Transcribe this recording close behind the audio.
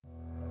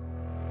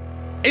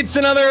It's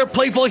another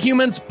Playful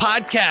Humans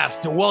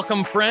podcast.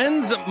 Welcome,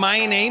 friends.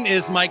 My name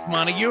is Mike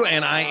Montague,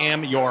 and I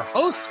am your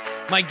host.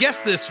 My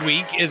guest this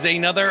week is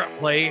another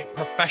play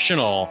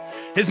professional.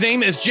 His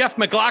name is Jeff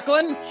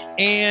McLaughlin,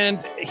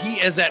 and he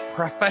is at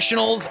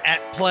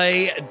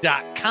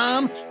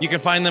professionalsatplay.com. You can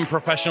find them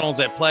Professionals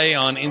at Play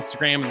on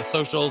Instagram and the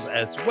socials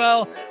as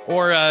well,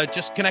 or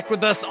just connect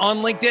with us on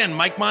LinkedIn.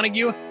 Mike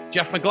Montague,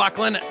 Jeff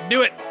McLaughlin,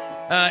 do it.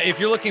 If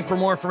you're looking for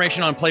more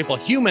information on Playful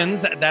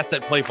Humans, that's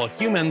at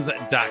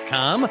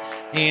playfulhumans.com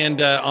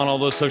and on all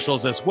those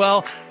socials as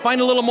well. Find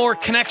a little more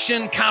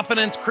connection,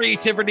 confidence,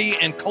 creativity,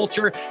 and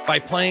culture by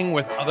playing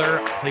with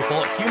other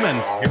playful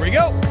humans. Here we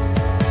go.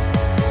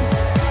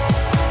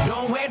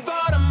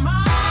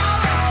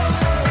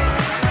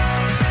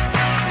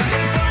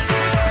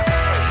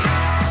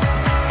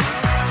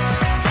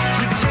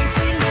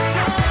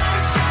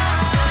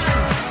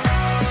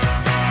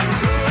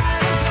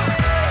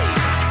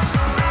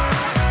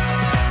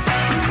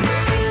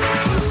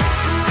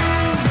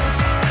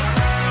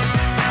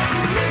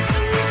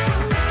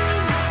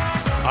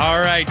 All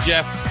right,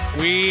 Jeff,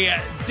 we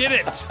did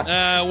it.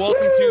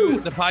 Welcome to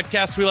the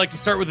podcast. We like to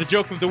start with the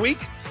joke of the week.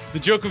 The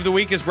joke of the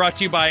week is brought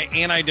to you by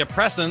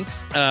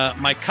antidepressants.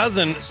 My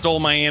cousin stole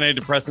my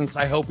antidepressants.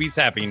 I hope he's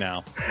happy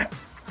now.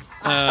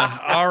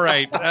 All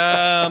right. Do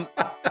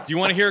you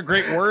want to hear a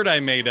great word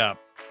I made up?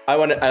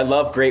 I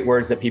love great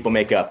words that people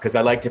make up because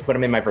I like to put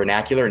them in my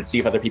vernacular and see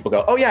if other people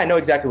go, oh, yeah, I know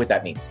exactly what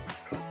that means.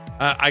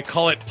 I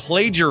call it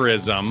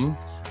plagiarism.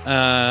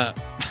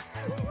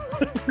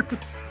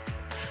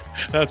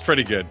 That's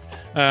pretty good.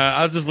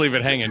 I'll just leave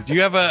it hanging. Do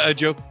you have a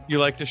joke you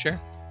like to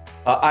share?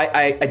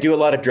 I do a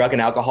lot of drug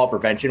and alcohol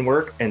prevention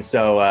work. And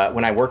so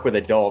when I work with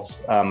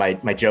adults,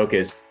 my joke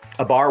is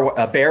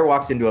a bear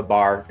walks into a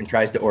bar and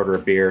tries to order a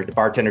beer. The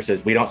bartender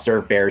says, "We don't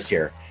serve bears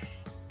here."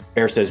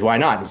 Bear says, "Why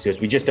not?" He says,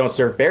 "We just don't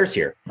serve bears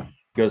here." He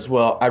goes,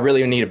 "Well, I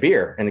really need a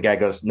beer." And the guy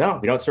goes, "No,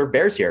 we don't serve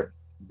bears here."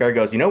 Bear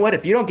goes, "You know what?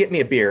 If you don't get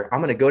me a beer, I'm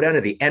going to go down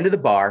to the end of the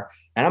bar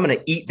and I'm going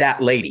to eat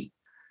that lady."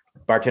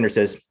 Bartender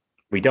says,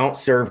 "We don't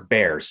serve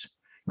bears."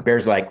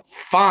 Bear's like,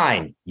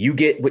 "Fine, you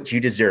get what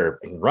you deserve,"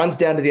 and runs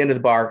down to the end of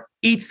the bar,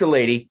 eats the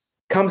lady,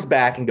 comes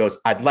back and goes,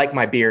 "I'd like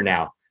my beer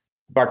now."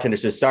 Bartender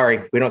says,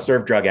 "Sorry, we don't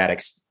serve drug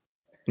addicts."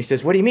 He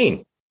says, "What do you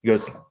mean?" He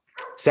goes,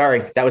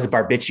 "Sorry, that was a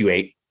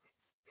barbiturate."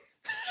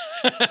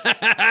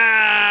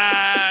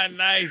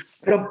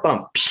 Nice.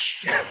 Bump.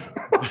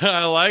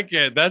 I like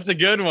it. That's a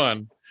good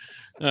one.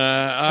 All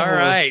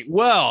right.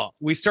 Well,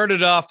 we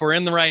started off. We're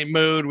in the right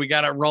mood. We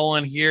got it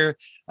rolling here.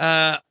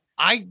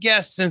 I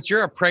guess since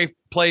you're a play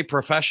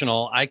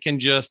professional, I can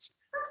just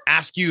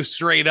ask you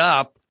straight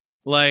up,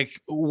 like,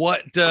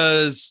 what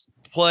does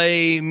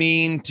play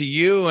mean to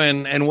you,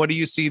 and what do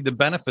you see the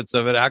benefits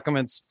of it? How come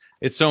it's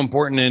so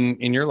important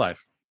in your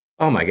life?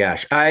 Oh my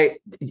gosh. I've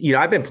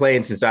been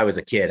playing since I was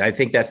a kid. I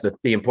think that's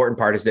the important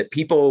part is that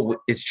people,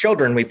 as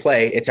children, we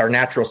play. It's our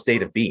natural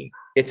state of being.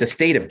 It's a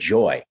state of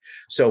joy.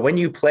 So when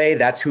you play,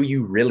 that's who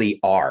you really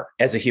are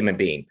as a human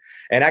being.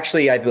 And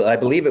actually, I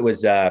believe it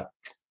was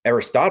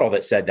Aristotle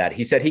that said that.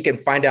 He said he can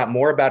find out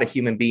more about a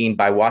human being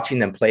by watching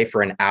them play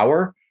for an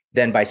hour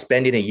than by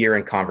spending a year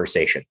in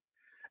conversation.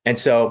 And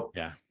so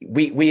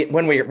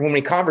when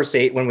we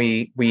conversate, when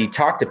we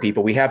talk to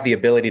people, we have the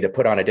ability to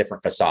put on a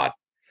different facade.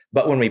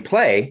 But when we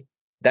play,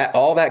 that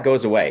all that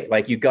goes away.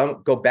 Like you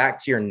go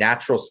back to your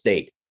natural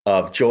state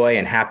of joy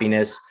and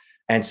happiness.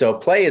 And so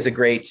play is a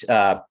great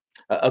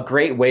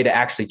way to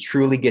actually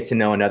truly get to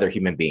know another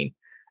human being.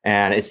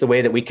 And it's the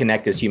way that we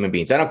connect as human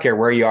beings. I don't care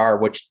where you are,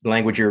 which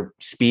language you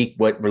speak,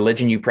 what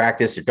religion you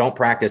practice or don't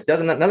practice.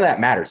 None of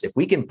that matters. If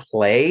we can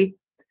play,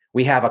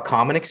 we have a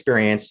common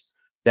experience,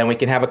 then we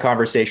can have a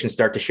conversation,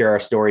 start to share our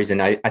stories.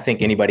 And I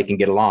think anybody can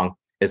get along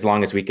as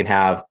long as we can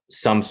have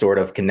some sort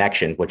of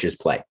connection, which is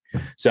play.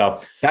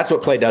 So that's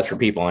what play does for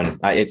people. And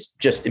it's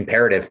just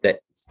imperative that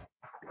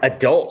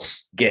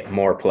adults get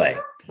more play.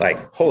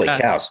 Like, holy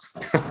cows.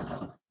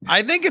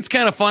 I think it's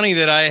kind of funny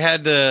that I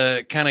had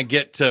to kind of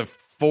get to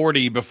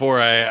 40 before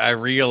I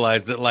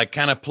realized that like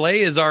kind of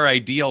play is our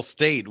ideal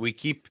state. We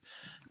keep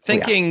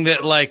thinking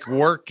that like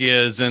work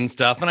is and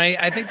stuff. And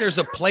I think there's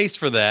a place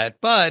for that.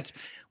 But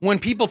when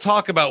people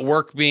talk about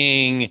work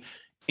being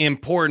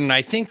important,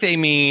 I think they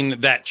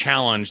mean that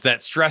challenge,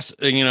 that stress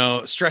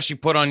you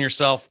put on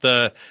yourself,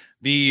 the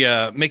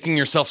making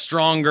yourself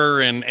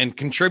stronger and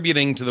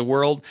contributing to the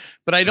world.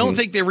 But I don't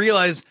think they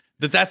realize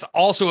that that's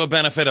also a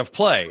benefit of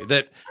play,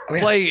 that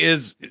play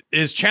is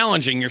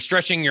challenging. You're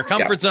stretching your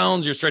comfort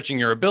zones, you're stretching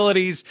your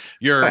abilities,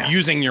 you're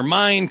using your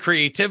mind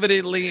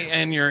creatively,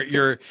 and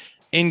you're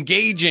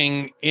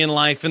engaging in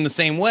life in the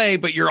same way,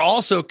 but you're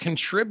also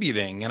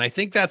contributing. And I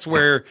think that's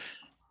where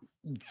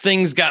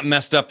things got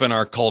messed up in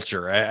our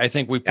culture. I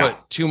think we put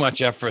too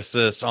much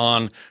emphasis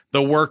on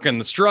the work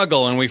and the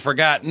struggle, and we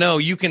forgot, no,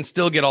 you can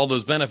still get all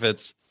those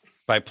benefits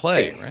by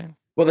play, right?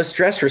 Well, the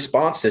stress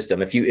response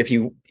system, if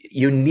you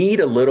need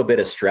a little bit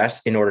of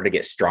stress in order to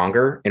get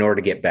stronger, in order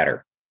to get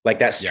better. Like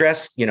that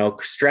stress,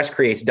 stress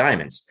creates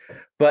diamonds,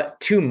 but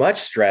too much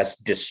stress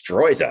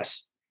destroys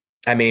us.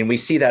 I mean, we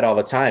see that all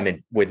the time,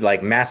 and with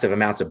like massive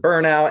amounts of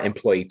burnout,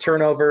 employee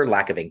turnover,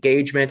 lack of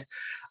engagement.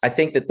 I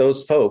think that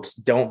those folks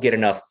don't get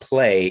enough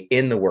play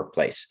in the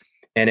workplace.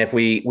 And if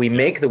we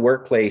make the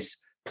workplace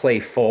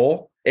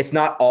playful, it's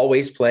not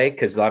always play,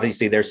 because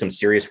obviously there's some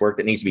serious work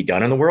that needs to be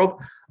done in the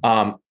world.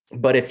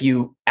 But if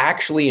you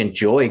actually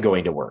enjoy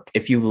going to work,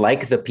 if you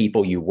like the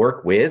people you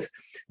work with,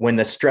 when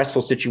the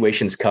stressful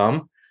situations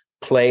come,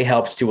 play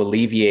helps to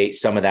alleviate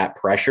some of that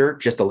pressure.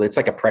 It's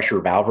like a pressure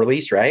valve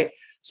release, right?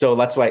 So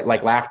that's why,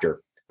 like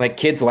laughter, like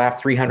kids laugh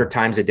 300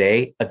 times a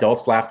day.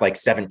 Adults laugh like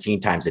 17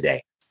 times a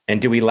day.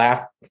 And do we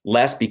laugh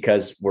less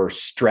because we're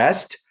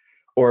stressed,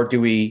 or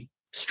do we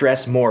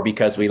stress more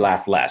because we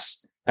laugh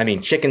less? I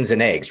mean, chickens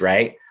and eggs,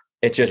 right?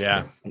 It just,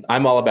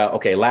 I'm all about,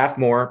 okay, laugh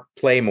more,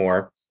 play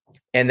more.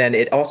 And then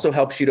it also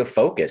helps you to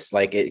focus,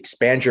 like it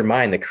expands your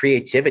mind, the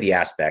creativity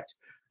aspect.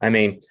 I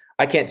mean,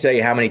 I can't tell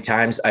you how many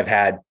times I've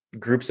had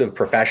groups of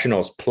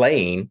professionals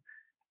playing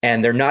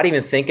and they're not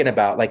even thinking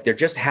about, like, they're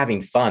just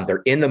having fun.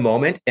 They're in the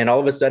moment. And all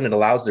of a sudden it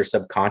allows their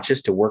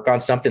subconscious to work on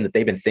something that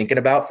they've been thinking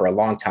about for a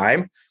long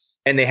time.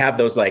 And they have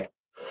those like,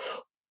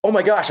 oh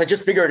my gosh, I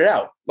just figured it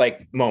out,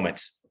 like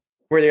moments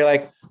where they're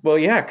like, well,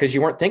 yeah, because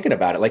you weren't thinking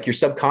about it. Like your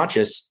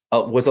subconscious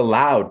was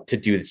allowed to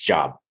do this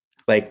job.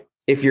 Like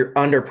if you're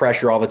under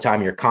pressure all the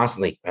time, you're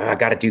constantly, I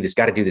got to do this,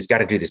 got to do this, got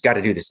to do this, got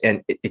to do this.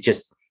 And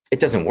it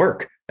doesn't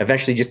work.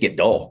 Eventually you just get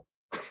dull.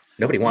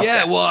 Nobody wants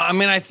that. Well, I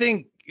mean, I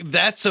think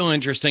that's so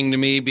interesting to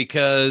me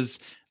because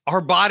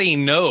our body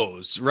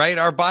knows, right?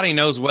 Our body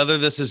knows whether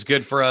this is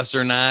good for us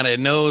or not. It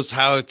knows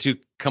how to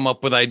come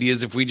up with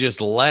ideas if we just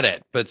let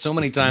it. But so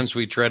many times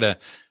we try to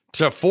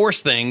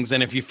force things.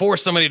 And if you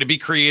force somebody to be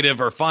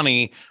creative or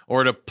funny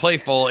or to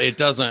playful, it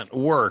doesn't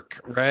work,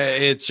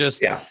 right? It's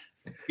just,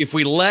 if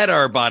we let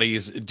our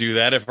bodies do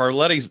that, if our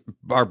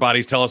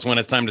bodies tell us when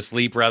it's time to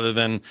sleep rather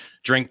than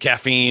drink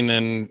caffeine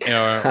and,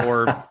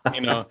 or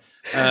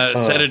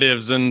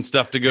sedatives and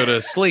stuff to go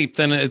to sleep,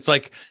 then it's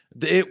like,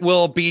 it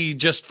will be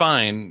just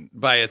fine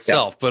by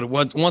itself. But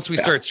once we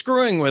start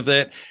screwing with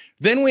it,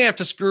 then we have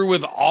to screw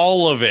with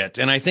all of it.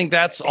 And I think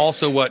that's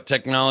also what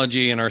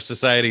technology in our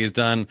society has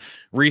done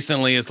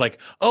recently is like,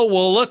 oh,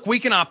 well, look, we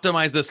can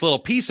optimize this little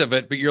piece of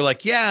it. But you're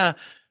like, yeah,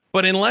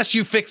 but unless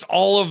you fix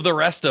all of the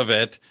rest of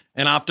it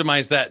and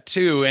optimize that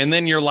too, and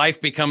then your life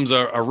becomes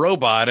a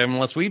robot,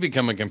 unless we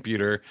become a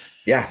computer,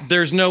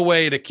 there's no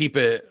way to keep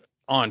it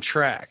on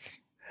track.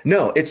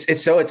 No,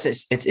 it's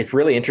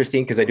really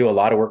interesting because I do a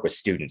lot of work with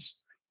students,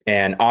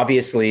 and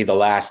obviously the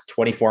last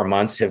 24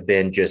 months have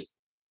been just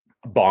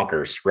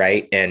bonkers,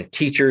 right? And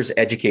teachers,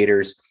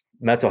 educators,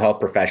 mental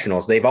health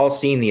professionals, they've all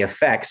seen the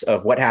effects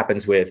of what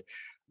happens with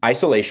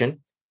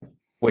isolation,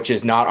 which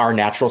is not our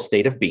natural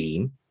state of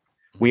being.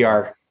 We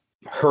are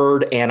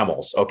herd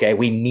animals. Okay.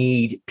 We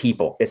need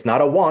people. It's not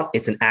a want,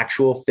 it's an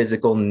actual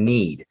physical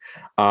need.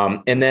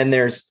 And then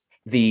there's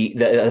the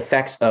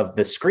effects of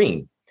the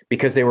screen,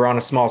 because they were on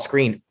a small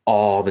screen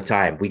all the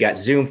time. We got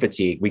Zoom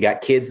fatigue. We got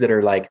kids that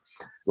are like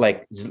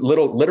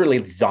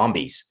literally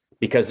zombies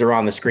because they're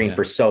on the screen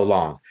for so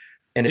long.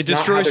 And it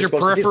destroys your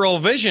peripheral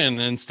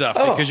vision and stuff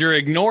because you're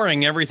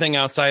ignoring everything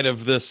outside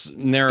of this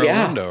narrow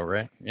window,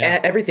 right?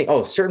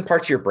 Everything. Certain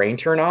parts of your brain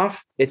turn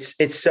off.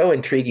 It's so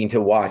intriguing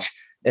to watch.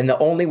 And the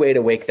only way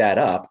to wake that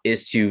up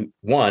is to,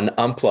 one,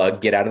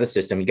 unplug, get out of the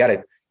system.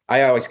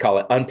 I always call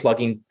it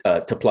unplugging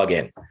to plug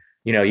in.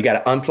 You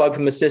got to unplug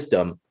from the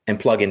system and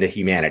plug into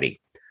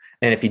humanity.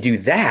 And if you do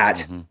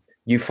that,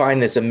 you find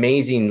this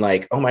amazing,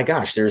 like, oh my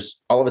gosh, there's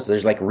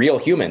like real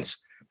humans.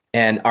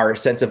 And our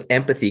sense of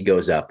empathy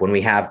goes up when we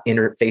have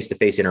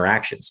face-to-face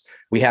interactions.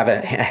 We have a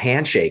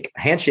handshake.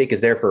 A handshake is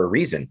there for a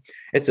reason.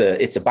 It's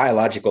a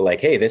biological, like,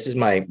 hey, this is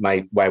my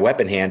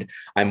weapon hand.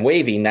 I'm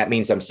waving. That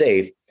means I'm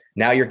safe.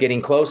 Now you're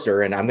getting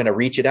closer and I'm going to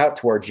reach it out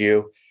towards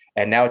you.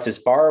 And now it's as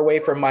far away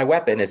from my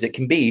weapon as it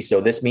can be.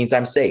 So this means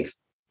I'm safe.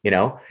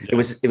 It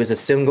was a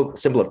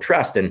symbol of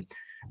trust. And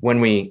when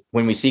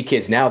we see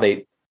kids now,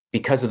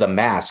 because of the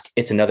mask,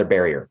 it's another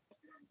barrier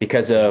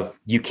because of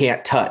you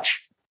can't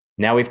touch.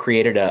 Now we've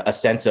created a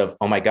sense of,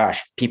 oh my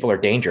gosh, people are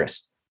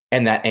dangerous.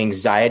 And that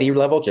anxiety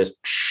level just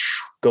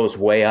goes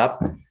way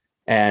up.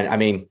 And I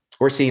mean,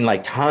 we're seeing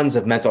like tons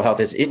of mental health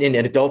in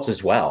adults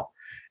as well.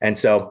 And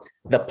so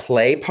the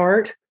play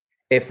part,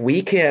 if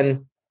we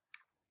can,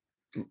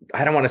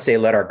 I don't want to say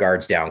let our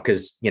guards down,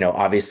 because,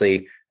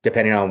 obviously,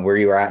 depending on where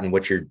you are at and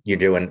what you're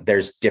doing,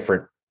 there's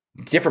different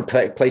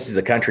places of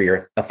the country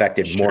are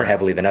affected more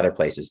heavily than other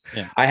places.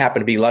 Yeah. I happen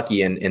to be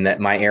lucky in that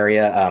my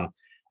area,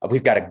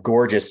 we've got a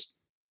gorgeous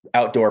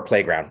outdoor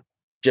playground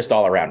just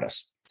all around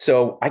us.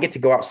 So I get to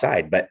go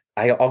outside, but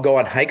I'll go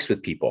on hikes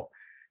with people.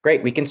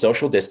 Great. We can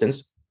social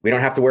distance. We don't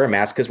have to wear a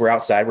mask because we're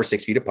outside. We're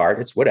 6 feet apart.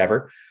 It's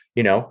whatever,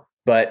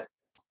 but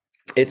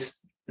it's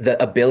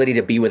the ability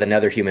to be with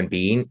another human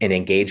being and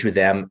engage with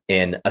them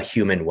in a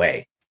human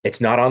way.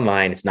 It's not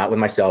online. It's not with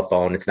my cell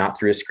phone. It's not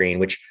through a screen,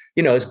 which,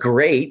 is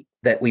great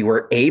that we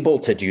were able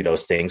to do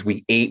those things.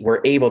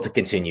 We're able to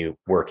continue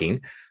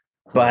working,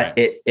 but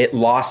it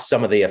lost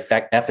some of the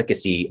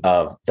efficacy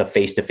of the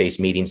face-to-face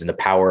meetings and the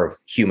power of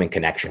human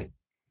connection.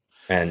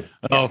 And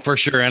oh, for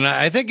sure. And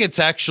I think it's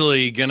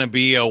actually going to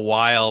be a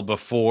while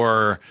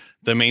before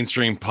the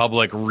mainstream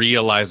public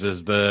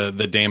realizes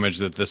the damage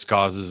that this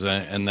causes,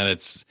 and that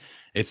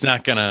it's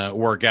not going to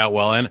work out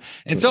well.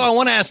 And so I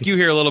want to ask you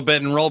here a little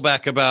bit and roll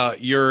back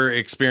about your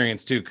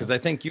experience too, because I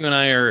think you and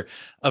I are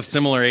of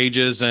similar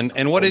ages.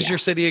 And what is your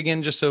city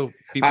again? Just so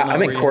people know.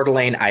 I'm in Coeur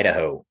d'Alene,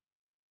 Idaho.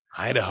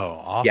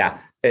 Idaho. Awesome. Yeah.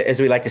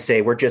 As we like to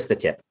say, we're just the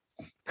tip.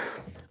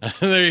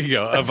 There you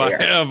go. Of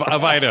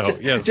Idaho.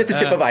 Just the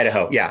tip of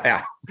Idaho. Yeah.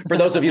 Yeah. For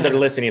those of you that are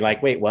listening,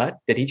 like, wait, what?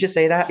 Did he just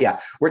say that? Yeah.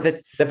 We're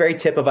the very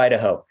tip of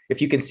Idaho.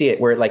 If you can see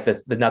it, we're like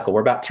the knuckle.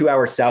 We're about 2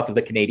 hours south of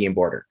the Canadian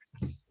border.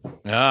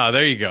 Ah,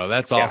 there you go.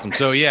 That's awesome. Yeah.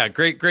 So yeah,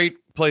 great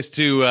place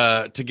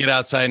to get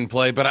outside and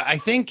play. But I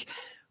think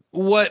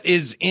what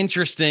is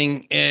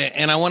interesting,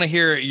 and I want to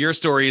hear your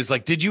story, is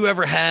like, did you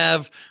ever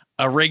have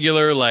a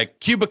regular like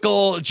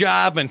cubicle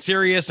job and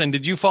serious? And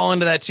did you fall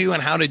into that too?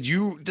 And how did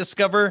you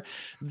discover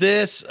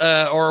this?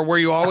 Or were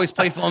you always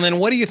playful? And then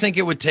what do you think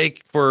it would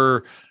take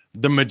for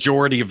the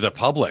majority of the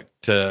public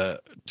to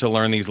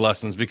learn these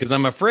lessons? Because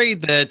I'm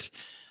afraid that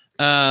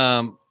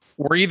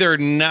we're either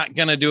not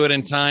going to do it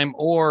in time,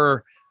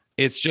 or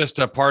it's just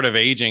a part of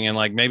aging. And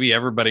like, maybe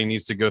everybody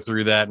needs to go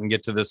through that and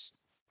get to this.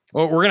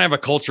 Well, we're going to have a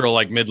cultural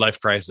like midlife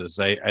crisis,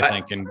 I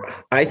think. And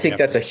I think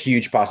that's a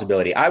huge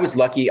possibility. I was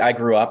lucky. I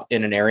grew up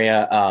in an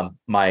area.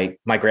 My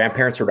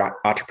grandparents were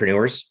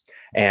entrepreneurs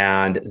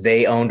and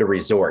they owned a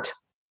resort.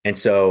 And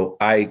so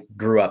I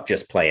grew up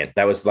just playing.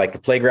 That was like the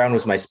playground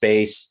was my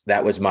space.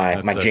 That was my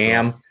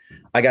jam. Cool.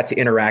 I got to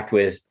interact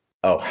with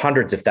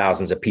hundreds of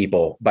thousands of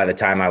people by the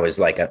time I was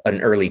like an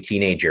early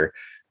teenager.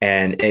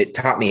 And it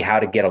taught me how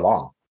to get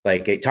along.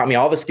 Like it taught me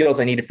all the skills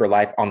I needed for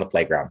life on the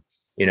playground,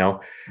 you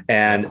know,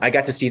 and I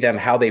got to see them,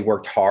 how they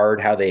worked hard,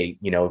 how they,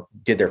 you know,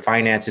 did their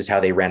finances, how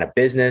they ran a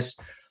business.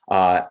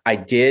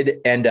 I did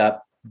end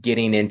up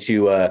getting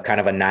into a kind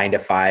of a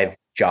 9-to-5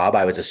 job.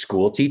 I was a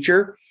school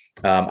teacher.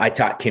 I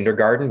taught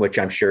kindergarten, which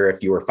I'm sure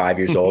if you were 5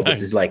 years old,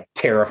 This is like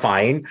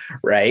terrifying,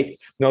 right?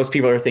 Most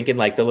people are thinking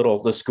like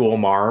the school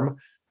marm.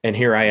 And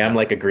here I am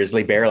like a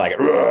grizzly bear, like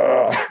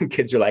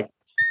kids are like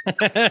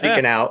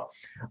freaking out.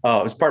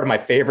 It was part of my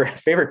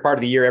favorite part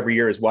of the year every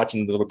year is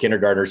watching the little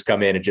kindergartners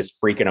come in and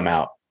just freaking them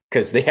out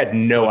because they had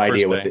no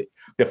idea what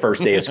the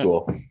first day of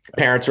school.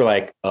 Parents were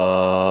like,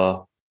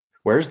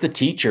 where's the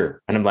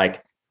teacher? And I'm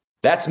like,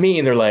 that's me.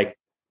 And they're like,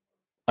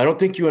 I don't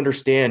think you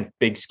understand,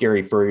 big,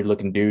 scary, furry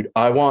looking dude.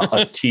 I want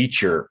a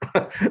teacher.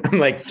 I'm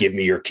like, give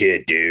me your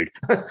kid, dude.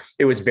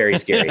 It was very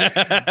scary.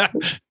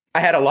 I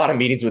had a lot of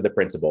meetings with the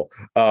principal.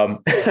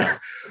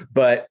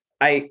 But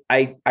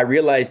I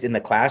realized in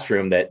the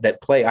classroom that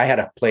I had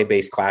a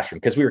play-based classroom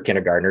because we were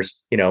kindergartners,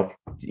 you know,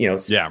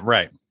 yeah,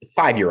 right.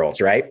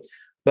 5-year-olds, right?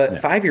 But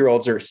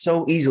 5-year-olds are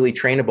so easily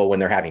trainable when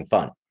they're having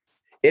fun.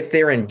 If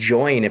they're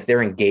enjoying, if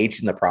they're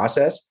engaged in the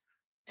process,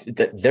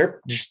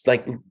 they're just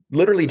like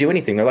literally do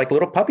anything. They're like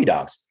little puppy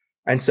dogs.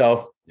 And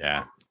so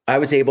I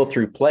was able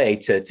through play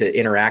to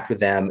interact with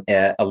them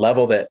at a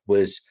level that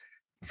was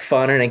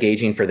fun and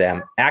engaging for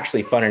them,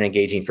 actually fun and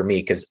engaging for me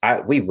because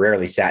we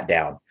rarely sat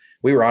down.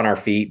 We were on our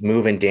feet,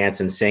 moving,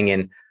 dancing,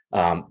 singing,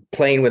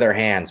 playing with our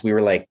hands. We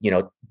were like, you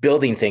know,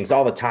 building things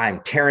all the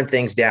time, tearing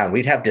things down.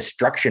 We'd have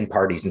destruction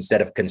parties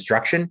instead of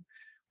construction.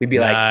 We'd be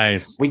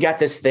like, we got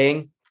this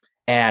thing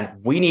and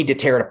we need to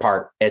tear it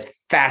apart as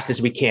fast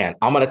as we can.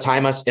 I'm going to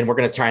time us and we're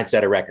going to try and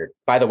set a record.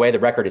 By the way, the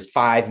record is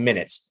 5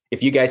 minutes.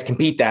 If you guys can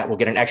beat that, we'll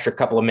get an extra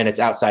couple of minutes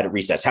outside at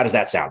recess. How does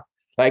that sound?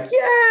 Like,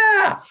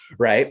 yeah,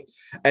 right.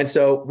 And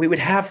so we would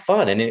have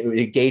fun and it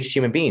engaged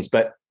human beings.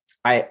 But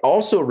I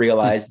also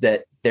realized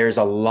that there's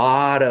a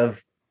lot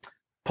of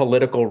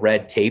political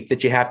red tape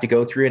that you have to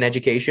go through in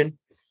education.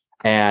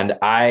 And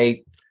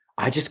I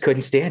just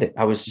couldn't stand it.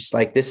 I was just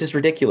like, this is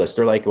ridiculous.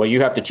 They're like, well,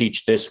 you have to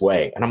teach this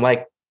way. And I'm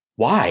like,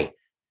 why?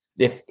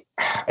 If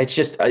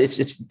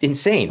it's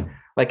insane.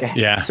 Like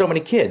so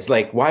many kids,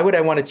 like, why would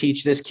I want to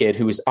teach this kid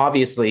who is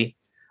obviously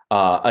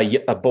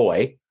a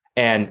boy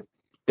and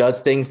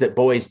does things that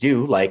boys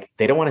do? Like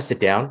they don't want to sit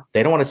down.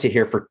 They don't want to sit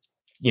here for,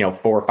 4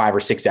 or 5 or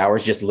 6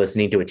 hours just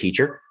listening to a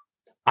teacher.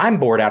 I'm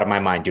bored out of my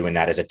mind doing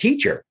that as a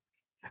teacher.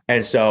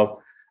 And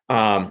so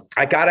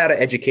I got out of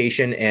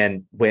education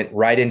and went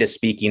right into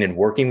speaking and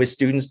working with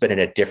students, but in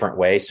a different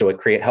way. So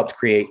it helped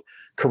create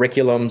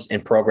curriculums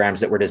and programs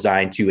that were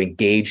designed to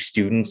engage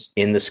students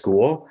in the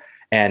school.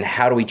 And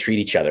how do we treat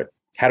each other?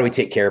 How do we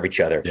take care of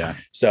each other? Yeah.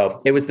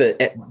 So it was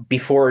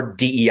before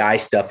DEI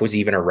stuff was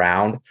even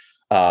around.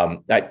 I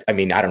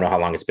mean, I don't know how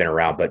long it's been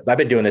around, but I've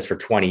been doing this for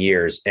 20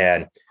 years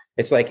and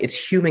it's like, it's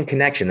human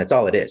connection. That's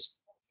all it is.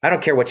 I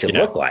don't care what you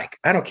look like.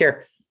 I don't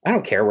care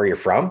where you're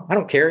from. I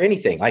don't care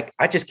anything. Like,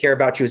 I just care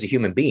about you as a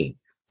human being.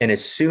 And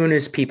as soon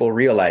as people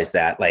realize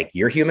that, like,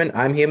 you're human,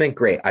 I'm human,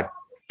 great. I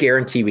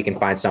guarantee we can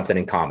find something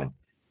in common.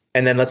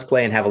 And then let's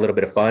play and have a little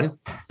bit of fun.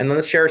 And then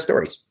let's share our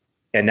stories.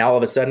 And now all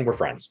of a sudden we're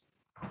friends.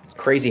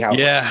 Crazy how it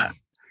works.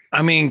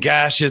 I mean,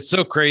 gosh, it's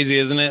so crazy,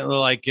 isn't it?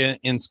 Like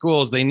in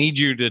schools, they need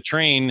you to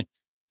train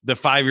the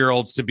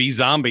 5-year-olds to be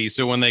zombies.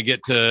 So when they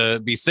get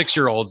to be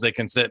 6-year-olds, they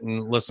can sit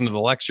and listen to the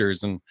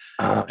lectures and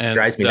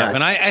drives me nuts.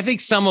 And I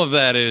think some of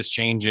that is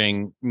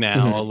changing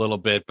now a little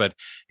bit, but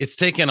it's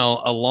taken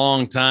a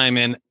long time.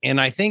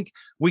 And I think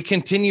we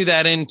continue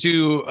that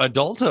into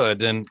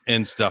adulthood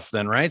and stuff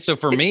then, right? So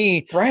for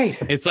me, right,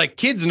 it's like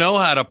kids know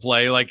how to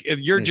play. Like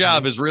your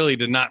job is really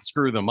to not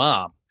screw them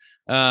up.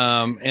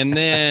 And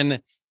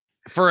then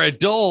for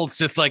adults,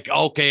 it's like,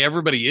 okay,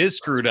 everybody is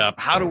screwed up.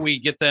 How do we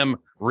get them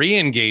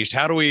re-engaged?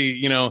 How do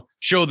we,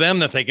 show them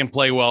that they can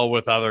play well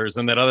with others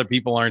and that other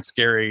people aren't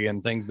scary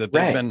and things that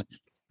they've been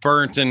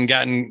burnt and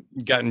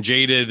gotten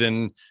jaded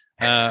and,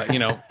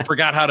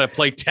 forgot how to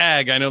play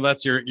tag. I know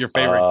that's your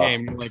favorite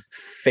game. Like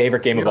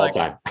favorite game of all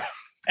time.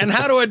 And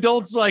how do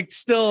adults like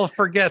still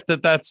forget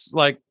that that's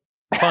like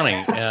funny?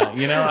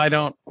 I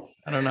don't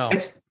know.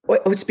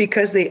 It's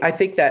because I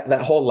think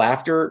that whole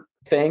laughter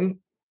thing,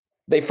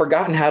 they've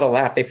forgotten how to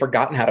laugh. They've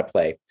forgotten how to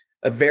play.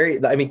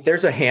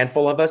 There's a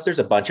handful of us. There's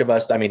a bunch of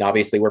us. I mean,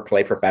 obviously we're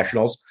play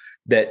professionals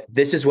that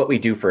this is what we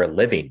do for a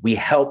living. We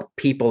help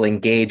people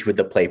engage with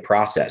the play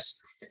process.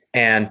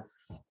 And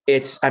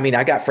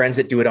I got friends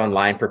that do it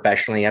online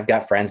professionally. I've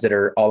got friends that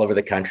are all over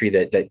the country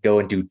that go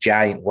and do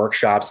giant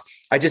workshops.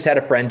 I just had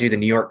a friend do the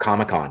New York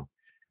Comic-Con,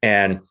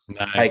 and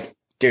nice.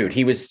 Dude,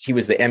 he was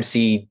the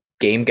MC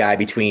game guy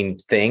between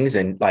things,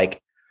 and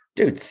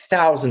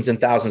thousands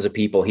and thousands of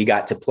people he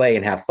got to play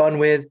and have fun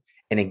with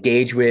and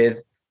engage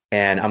with.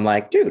 And I'm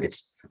like, dude,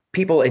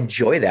 people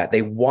enjoy that.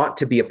 They want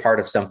to be a part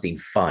of something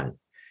fun.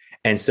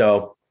 And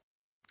so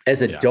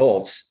as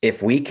adults,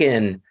 if we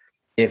can,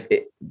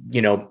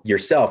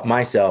 yourself,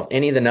 myself,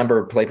 any of the number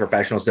of play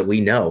professionals that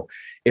we know,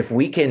 if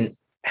we can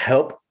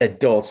help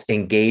adults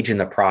engage in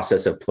the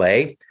process of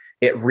play,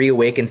 it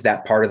reawakens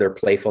that part of their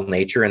playful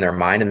nature in their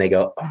mind. And they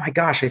go, oh my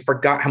gosh, I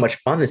forgot how much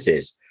fun this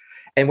is.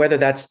 And whether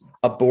that's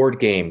a board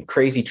game,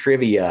 crazy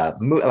trivia,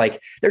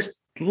 there's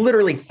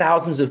literally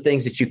thousands of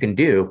things that you can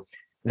do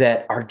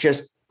that are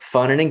just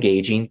fun and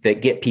engaging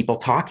that get people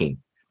talking.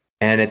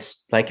 And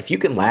it's like, if you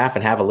can laugh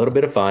and have a little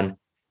bit of fun,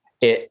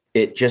 it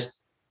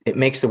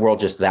makes the world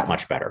just that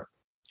much better,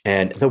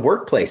 and the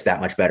workplace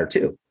that much better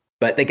too.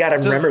 But they got to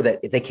remember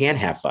that they can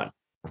have fun.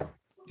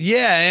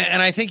 Yeah.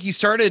 And I think you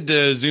started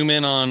to zoom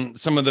in on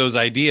some of those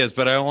ideas,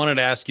 but I wanted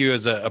to ask you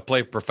as a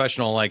play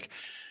professional,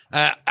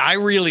 I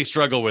really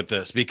struggle with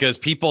this because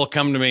people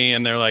come to me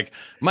and they're like,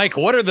 Mike,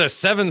 what are the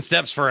 7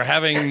 steps for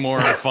having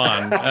more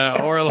fun?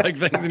 Or like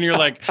things. And you're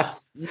like,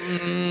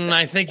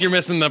 I think you're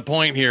missing the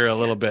point here a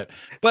little bit.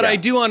 But I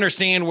do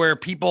understand where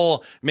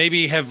people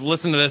maybe have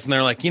listened to this and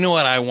they're like, you know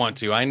what?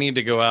 I need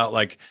to go out.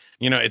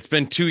 It's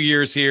been 2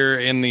 years here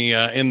in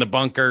the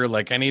bunker.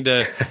 Like I need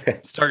to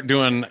start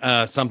doing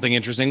something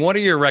interesting. What are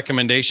your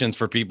recommendations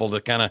for people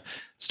to kind of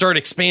start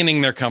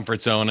expanding their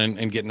comfort zone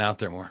and getting out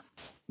there more?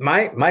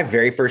 My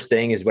very first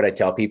thing is what I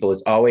tell people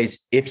is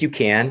always, if you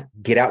can,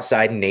 get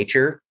outside in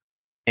nature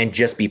and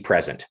just be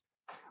present.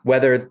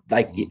 Whether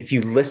if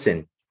you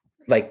listen,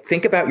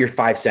 think about your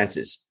 5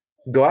 senses,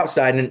 go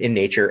outside in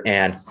nature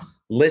and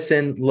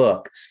listen,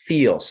 look,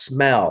 feel,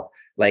 smell.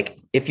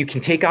 If you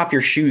can take off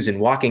your shoes and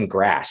walk in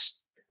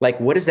grass,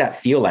 what does that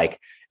feel like?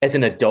 As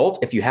an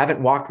adult, if you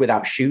haven't walked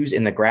without shoes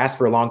in the grass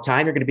for a long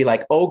time, you're going to be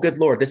like, oh, good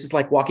Lord, this is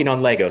like walking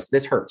on Legos.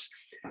 This hurts.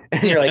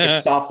 And you're like,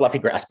 it's soft, fluffy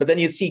grass. But then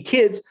you see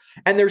kids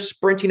and they're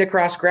sprinting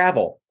across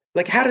gravel.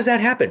 How does that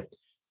happen?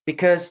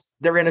 Because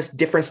they're in a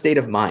different state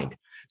of mind.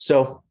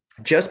 So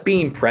just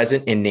being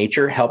present in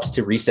nature helps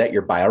to reset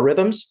your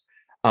biorhythms.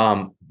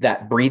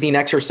 That breathing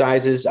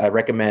exercises, I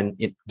recommend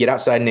get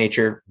outside in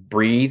nature,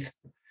 breathe,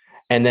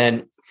 and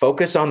then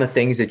focus on the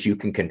things that you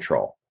can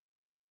control.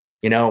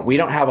 We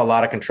don't have a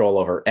lot of control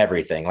over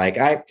everything.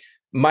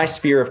 My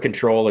sphere of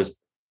control is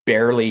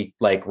barely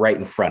right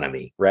in front of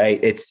me, right?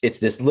 It's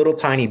this little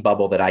tiny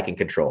bubble that I can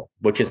control,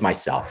 which is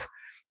myself.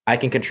 I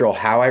can control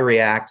how I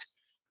react,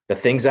 the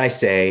things I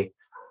say,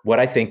 what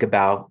I think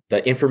about,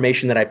 the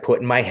information that I put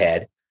in my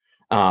head,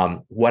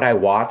 what I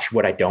watch,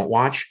 what I don't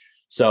watch.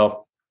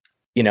 So,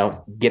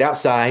 get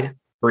outside,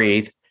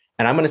 breathe.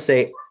 And I'm going to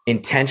say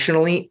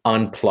intentionally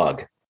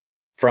unplug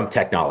from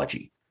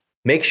technology.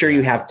 Make sure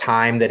you have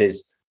time that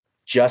is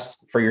just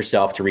for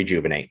yourself to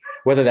rejuvenate,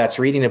 whether that's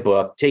reading a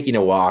book, taking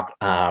a walk,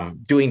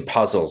 doing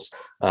puzzles,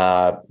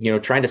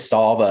 trying to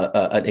solve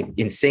an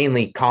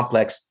insanely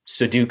complex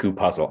Sudoku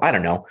puzzle. I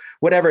don't know,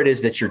 whatever it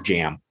is that's your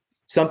jam,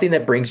 something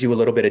that brings you a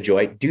little bit of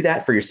joy. Do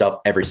that for yourself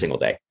every single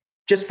day,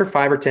 just for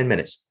 5 or 10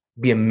 minutes.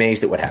 Be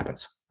amazed at what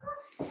happens.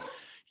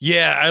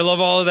 Yeah, I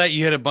love all of that.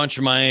 You hit a bunch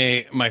of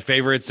my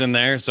favorites in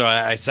there. So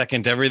I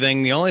second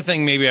everything. The only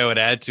thing maybe I would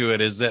add to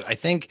it is that I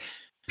think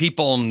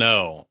people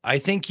know. I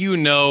think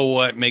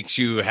what makes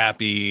you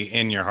happy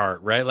in your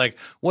heart, right?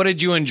 What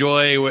did you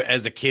enjoy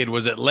as a kid?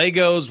 Was it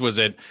Legos? Was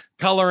it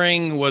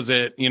coloring? Was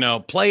it,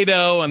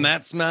 Play-Doh and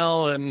that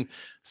smell and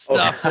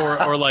stuff? Or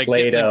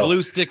getting the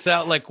glue sticks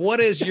out? What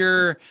is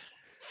your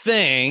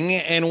thing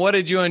and what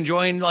did you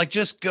enjoy? And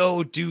just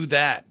go do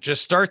that.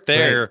 Just start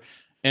there. Right.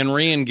 and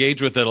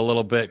re-engage with it a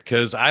little bit,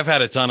 because I've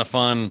had a ton of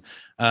fun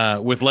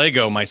with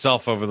Lego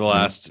myself over the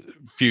last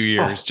few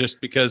years,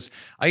 just because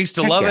I used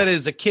to love it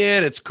as a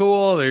kid. It's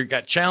cool. They've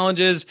got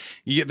challenges.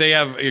 They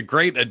have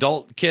great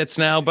adult kits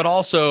now, but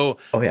also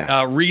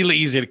really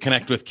easy to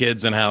connect with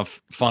kids and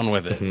have fun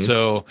with it.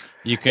 So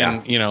you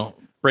can,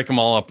 break them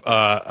all up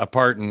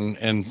apart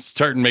and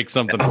start and make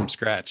something from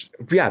scratch.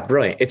 Yeah,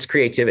 brilliant. It's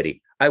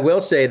creativity. I will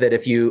say that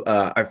if you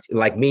are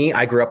like me,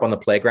 I grew up on the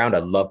playground. I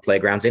love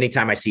playgrounds.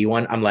 Anytime I see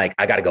one, I'm like,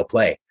 I got to go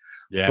play.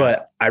 Yeah.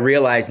 But I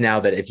realize now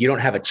that if you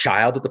don't have a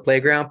child at the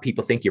playground,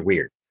 people think you're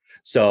weird.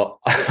 So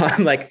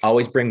I'm like,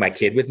 always bring my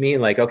kid with me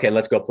and like, okay,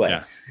 let's go play.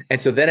 Yeah.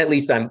 And so then at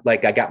least I'm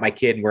like, I got my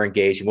kid and we're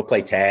engaged and we'll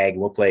play tag.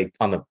 And we'll play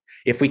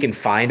if we can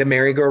find a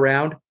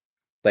merry-go-round,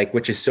 like,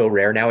 which is so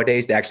rare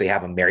nowadays to actually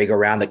have a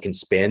merry-go-round that can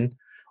spin.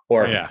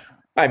 Or,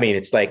 I mean,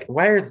 it's like,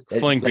 why are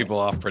fling people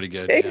off pretty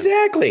good?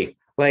 Exactly. Yeah.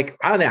 Like,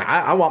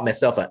 I want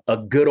myself a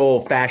good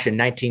old fashioned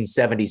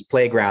 1970s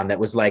playground that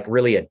was like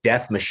really a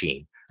death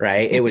machine,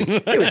 right? It was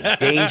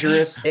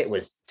dangerous. It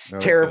was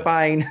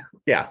terrifying.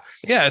 Yeah.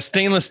 Yeah. A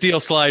stainless steel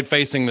slide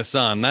facing the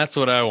sun. That's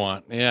what I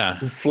want. Yeah.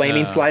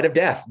 Flaming slide of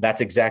death.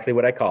 That's exactly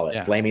what I call it.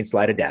 Yeah. Flaming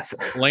slide of death.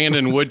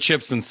 Landing wood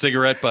chips and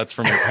cigarette butts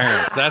from my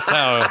parents. That's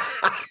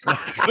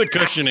the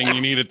cushioning you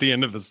need at the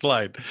end of the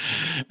slide.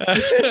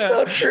 It's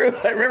so true.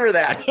 I remember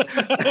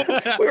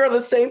that. We were on the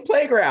same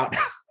playground.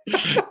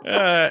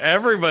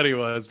 Everybody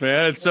was,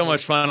 man. It's so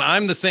much fun.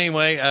 I'm the same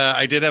way.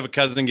 I did have a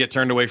cousin get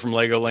turned away from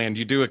Legoland.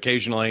 You do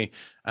occasionally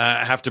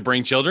have to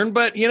bring children,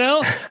 but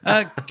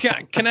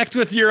connect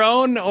with your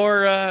own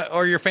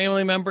or your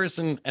family members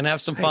and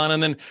have some fun.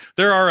 And then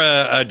there are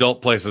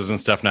adult places and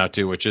stuff now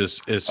too, which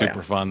is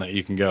super fun that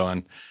you can go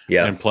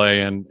and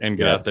play and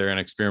get out there and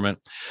experiment.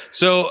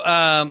 So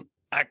a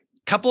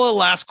couple of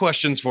last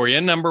questions for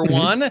you. Number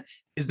one,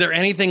 is there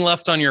anything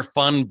left on your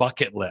fun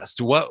bucket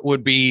list? What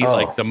would be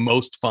like the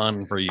most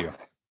fun for you?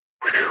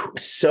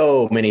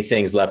 So many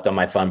things left on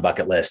my fun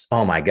bucket list.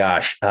 Oh my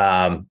gosh.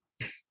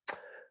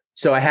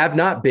 So I have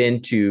not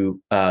been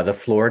to the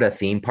Florida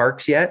theme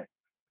parks yet.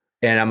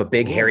 And I'm a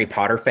big Harry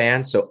Potter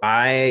fan. So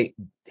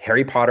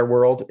Harry Potter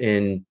World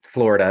in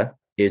Florida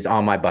is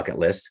on my bucket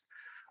list.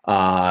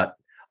 I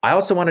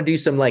also want to do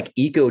some like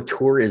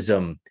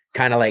ecotourism,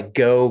 kind of like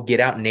go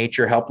get out in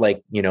nature, help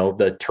like,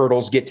 the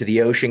turtles get to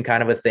the ocean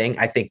kind of a thing.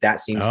 I think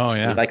that seems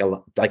like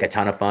a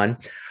ton of fun.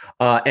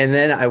 And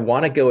then I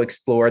want to go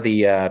explore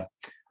the,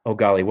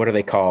 what are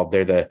they called?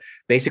 They're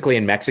basically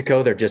in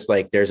Mexico. They're just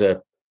like, there's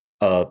a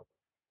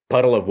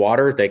puddle of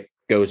water that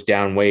goes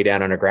down way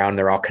down underground.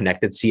 They're all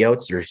connected sea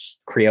oats or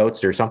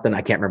creotes or something.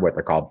 I can't remember what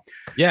they're called.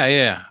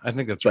 Yeah. I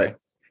think that's right.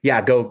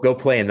 Yeah. Go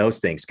play in those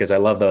things. Cause I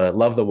love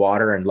the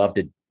water and love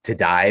to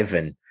dive.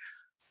 And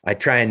I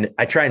try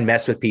and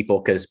mess with people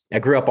because I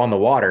grew up on the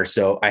water.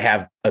 So I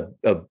have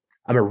I'm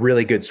a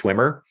really good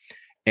swimmer,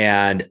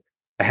 and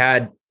I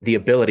had the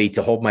ability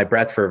to hold my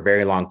breath for a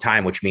very long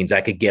time, which means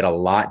I could get a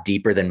lot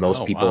deeper than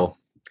most people. Wow.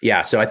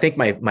 Yeah. So I think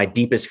my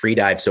deepest free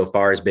dive so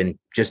far has been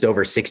just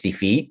over 60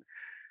 feet,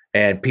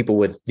 and people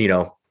with,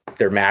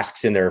 their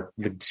masks and their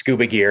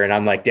scuba gear. And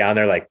I'm like down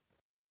there, like,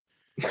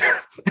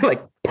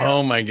 like,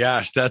 oh my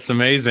gosh, that's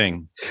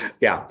amazing.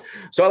 Yeah.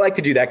 So I like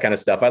to do that kind of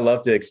stuff. I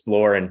love to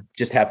explore and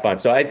just have fun.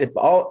 So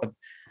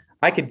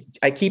I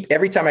keep,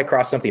 every time I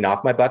cross something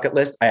off my bucket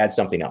list, I add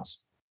something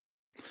else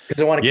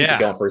because I want to keep it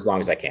going for as long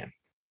as I can.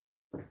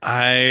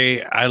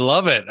 I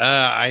love it.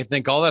 I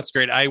think all that's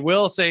great. I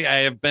will say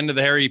I have been to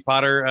the Harry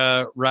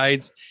Potter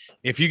rides.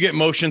 If you get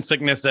motion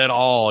sickness at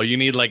all, you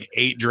need like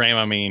 8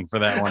 Dramamine for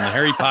that one. The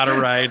Harry Potter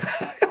ride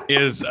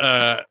is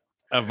a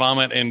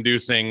vomit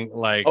inducing,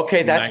 like,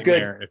 okay, that's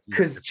good.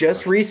 Because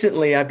just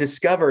recently I've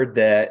discovered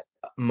that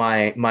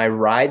my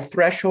ride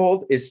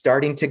threshold is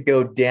starting to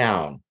go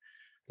down.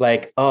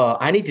 Like,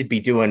 I need to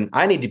be doing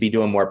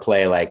more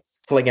play, like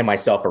flinging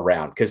myself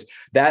around. Because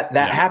that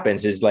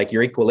happens is like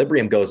your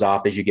equilibrium goes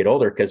off as you get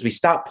older, because we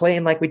stop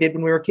playing like we did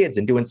when we were kids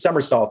and doing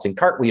somersaults and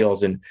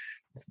cartwheels and,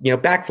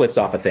 backflips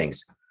off of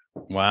things.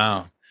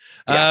 Wow.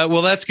 Yeah.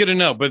 Well, that's good to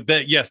know. But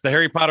the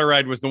Harry Potter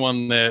ride was the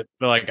one that,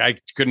 like, I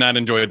could not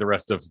enjoy the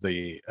rest of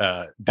the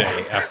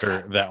day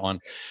after that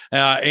one,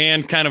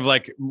 and kind of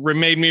like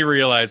made me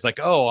realize, like,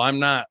 oh, I'm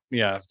not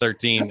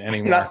 13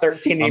 anymore. Not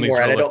 13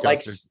 anymore, and I don't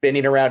like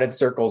spinning around in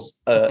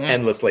circles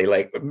endlessly.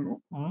 Like,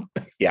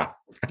 yeah,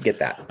 I get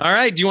that. All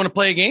right, do you want to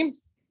play a game?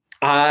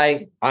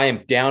 I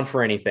am down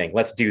for anything.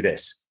 Let's do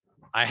this.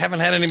 I haven't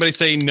had anybody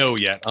say no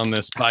yet on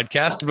this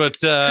podcast,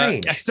 but I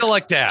still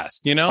like to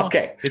ask,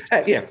 Okay.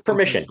 It's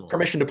permission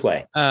to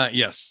play.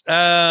 Yes.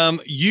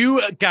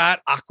 You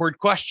got awkward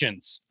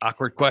questions.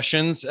 Awkward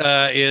questions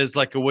is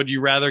like a would you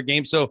rather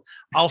game. So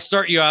I'll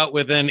start you out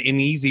with an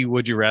easy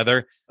would you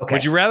rather. Okay.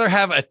 Would you rather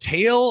have a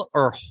tail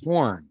or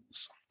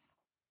horns?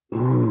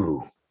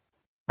 Ooh,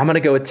 I'm going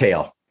to go with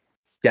tail.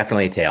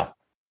 Definitely a tail.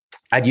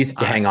 I'd use it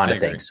to hang on to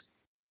things.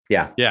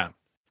 Yeah. Yeah.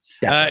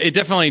 It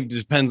definitely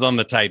depends on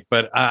the type,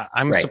 but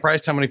I'm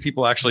surprised how many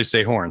people actually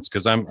say horns,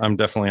 because I'm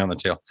definitely on the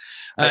tail.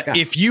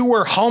 If you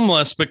were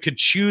homeless but could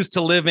choose to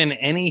live in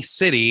any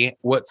city,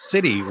 what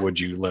city would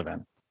you live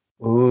in?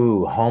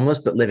 Ooh, homeless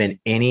but live in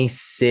any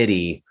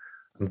city.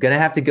 I'm gonna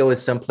have to go with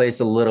someplace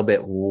a little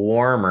bit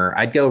warmer.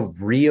 I'd go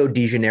Rio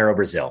de Janeiro,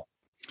 Brazil.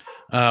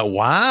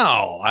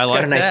 Wow, I like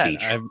got a nice that.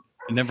 beach. I've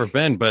never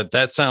been, but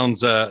that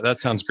sounds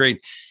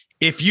great.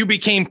 If you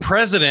became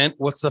president,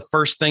 what's the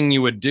first thing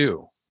you would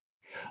do?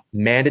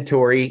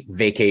 Mandatory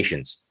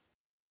vacations.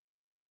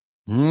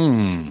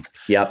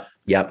 Yep.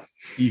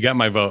 You got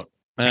my vote.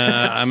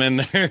 I'm in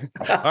there.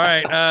 All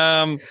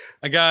right.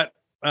 I got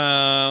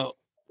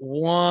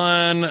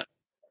one.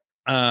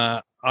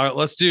 All right,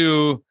 let's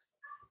do.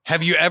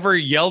 Have you ever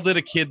yelled at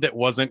a kid that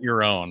wasn't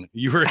your own?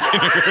 You were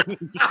that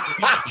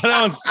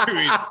one's too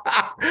easy.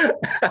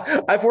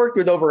 I've worked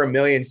with over 1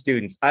 million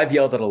students. I've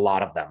yelled at a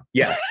lot of them.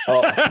 Yes.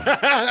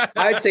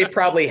 I'd say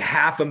probably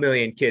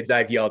 500,000 kids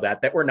I've yelled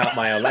at that were not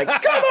my own. Like,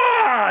 come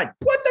on,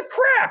 what the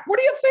crap? What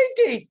are you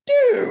thinking,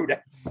 dude?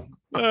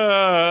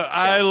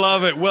 I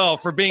love it. Well,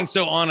 for being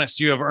so honest,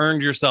 you have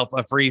earned yourself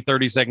a free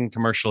 30-second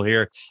commercial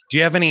here. Do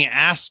you have any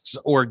asks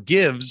or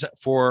gives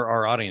for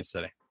our audience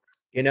today?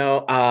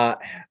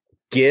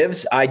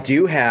 Gives. I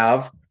do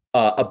have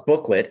a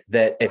booklet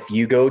that if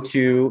you go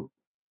to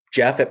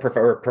Jeff at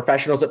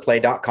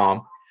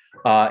professionalsatplay.com,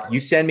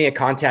 you send me a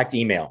contact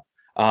email.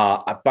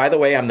 By the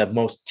way, I'm the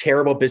most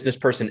terrible business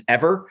person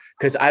ever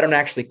because I don't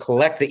actually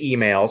collect the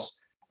emails.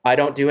 I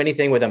don't do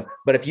anything with them.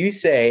 But if you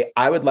say,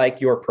 I would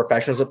like your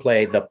Professionals at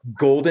Play, the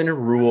Golden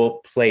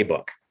Rule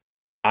Playbook,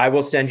 I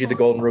will send you the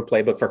Golden Rule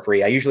Playbook for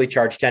free. I usually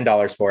charge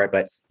 $10 for it,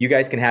 but you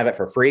guys can have it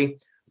for free.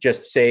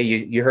 Just say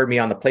you heard me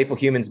on the Playful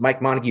Humans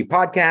Mike Montague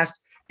podcast,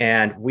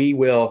 and we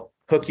will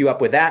hook you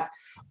up with that.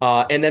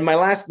 And then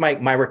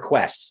my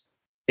request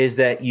is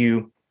that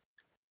you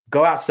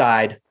go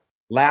outside,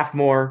 laugh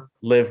more,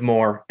 live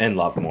more, and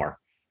love more.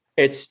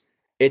 It's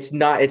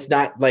not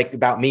like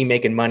about me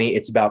making money.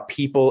 It's about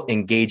people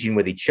engaging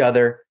with each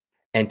other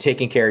and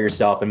taking care of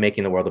yourself and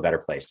making the world a better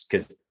place.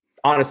 Because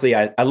honestly,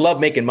 I love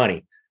making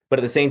money, but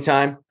at the same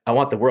time, I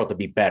want the world to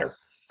be better.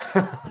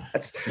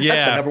 that's the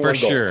number one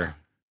goal. Sure.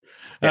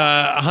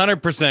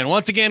 100%.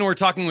 Once again, we're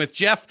talking with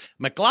Jeff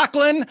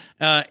McLaughlin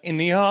in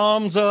the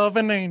arms of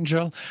an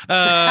angel.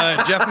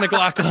 Jeff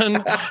McLaughlin,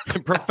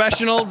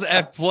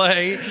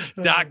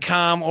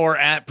 professionalsatplay.com or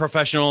at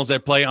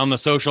professionalsatplay on the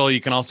social. You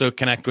can also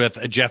connect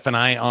with Jeff and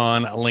I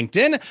on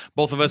LinkedIn,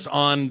 both of us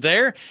on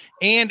there.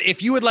 And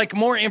if you would like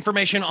more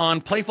information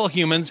on Playful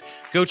Humans,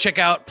 go check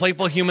out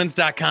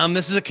playfulhumans.com.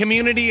 This is a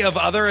community of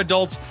other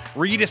adults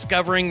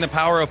rediscovering the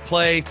power of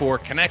play for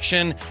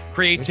connection,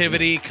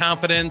 creativity,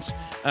 confidence,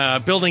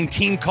 building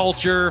team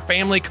culture,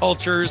 family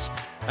cultures,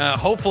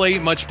 hopefully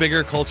much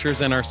bigger cultures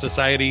in our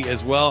society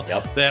as well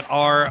that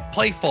are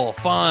playful,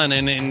 fun,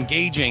 and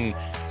engaging.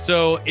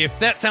 So if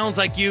that sounds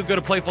like you, go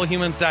to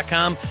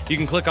playfulhumans.com. You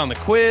can click on the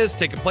quiz,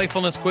 take a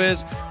playfulness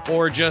quiz,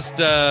 or just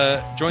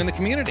join the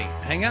community.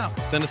 Hang out,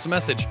 send us a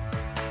message.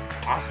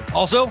 Awesome.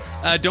 Also,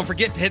 don't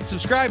forget to hit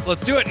subscribe.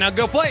 Let's do it. Now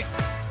go play.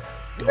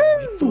 Don't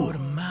wait for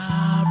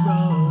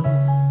tomorrow.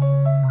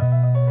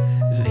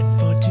 Live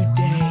for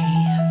today.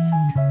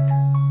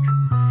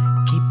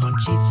 Keep on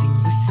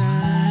chasing the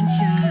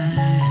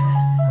sunshine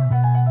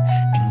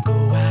and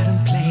go out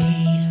and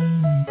play.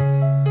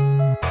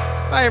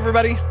 Bye,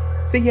 everybody.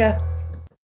 See ya.